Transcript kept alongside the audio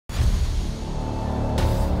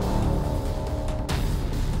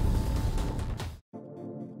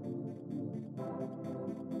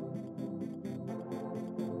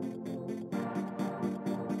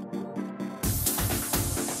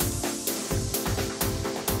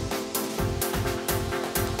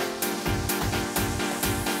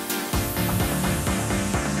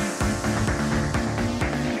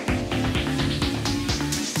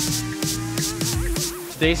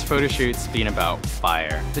Today's photo shoot's been about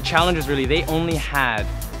fire. The challenge was really, they only had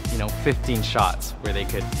 15 shots where they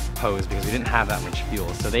could pose because we didn't have that much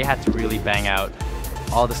fuel. So they had to really bang out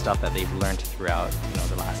all the stuff that they've learned throughout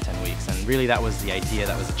the last 10 weeks. And really that was the idea,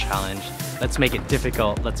 that was the challenge. Let's make it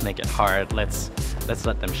difficult, let's make it hard, let's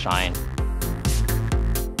let them shine.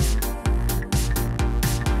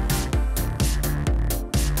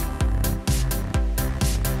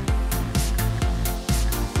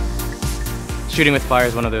 Shooting with fire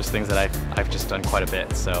is one of those things that I've just done quite a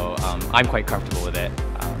bit, so I'm quite comfortable with it.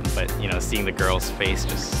 But seeing the girl's face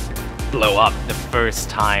just blow up the first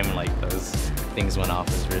time like those things went off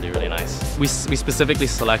was really, really nice. We specifically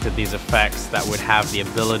selected these effects that would have the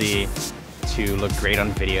ability to look great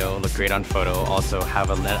on video, look great on photo, also have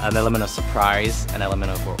an element of surprise, an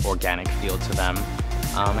element of organic feel to them,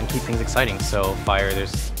 and keep things exciting. So fire,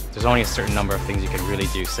 there's only a certain number of things you can really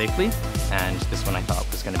do safely, and this one I thought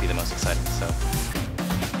was going to be the most exciting. So